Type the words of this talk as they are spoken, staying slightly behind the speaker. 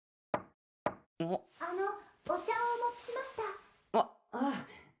お茶をお持ちしました。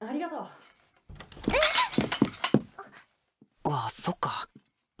ありがとう。そっか。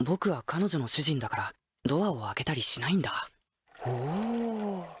僕は彼女の主人だからドアを開けたりしないんだ。お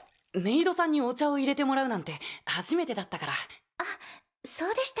お。メイドさんにお茶を入れてもらうなんて初めてだったから。そ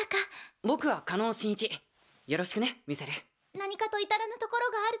うでしたか。僕は加納真一。よろしくね、ミセル。何かと至らぬところ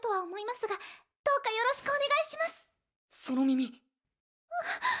があるとは思いますが、どうかよろしくお願いします。その耳。お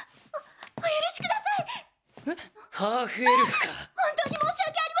許しください。ハーフエルフか。本当に申し訳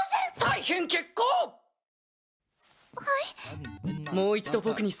ありません。大変結構。はい。もう一度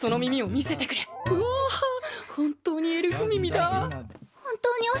僕にその耳を見せてくれ。うわー、本当にエルフ耳だ。本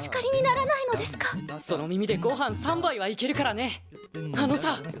当にお叱りにならないのですか。その耳でご飯3杯はいけるからね。あの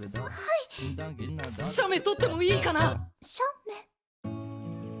さ。はい。写メ撮ってもいいかな。写メ。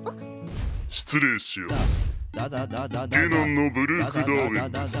失礼します。ゲノンのブルーク・ダーウェ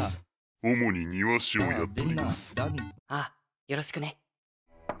ンです。主に庭師をやっております。よろしくね。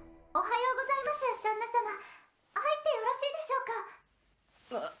おはようございます、旦那様。入ってよろしいでし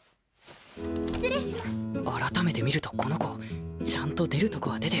ょうか。失礼します。改めて見るとこの子ちゃんと出るとこ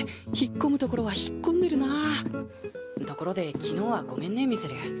は出て引っ込むところは引っ込んでるな。ところで昨日はごめんね、ミセ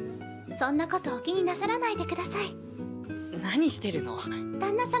ル。そんなことお気になさらないでください。何してるの。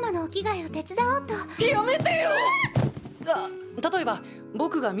旦那様のお着替えを手伝おうと。やめてよ。例えば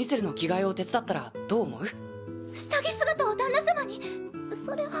僕がミセルの着替えを手伝ったらどう思う。下着姿を旦那様に。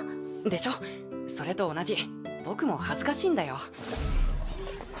それは。でしょ。それと同じ。僕も恥ずかしいんだよ。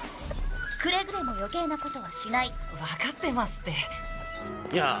くれぐれも余計なことはしない。分かってますって。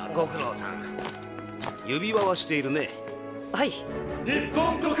いや、ご苦労さん。指輪はしているね。はい。日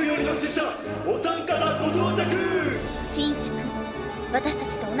本国よりの使者、お三方ご到着。新一君、私た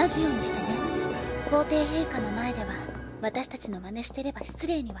ちと同じようにしてね。皇帝陛下の前では私たちの真似してれば失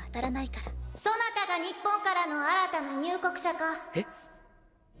礼には当たらないから。そなたが日本からの新たな入国者か。え。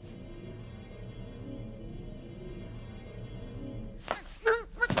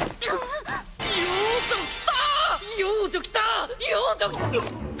幼女来た。なん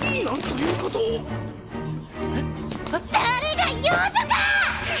ということを。誰が幼女か。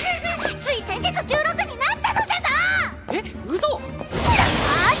つい先日16になったのじゃぞ。嘘。何が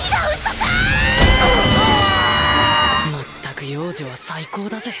嘘か。まったく幼女は最高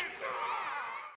だぜ。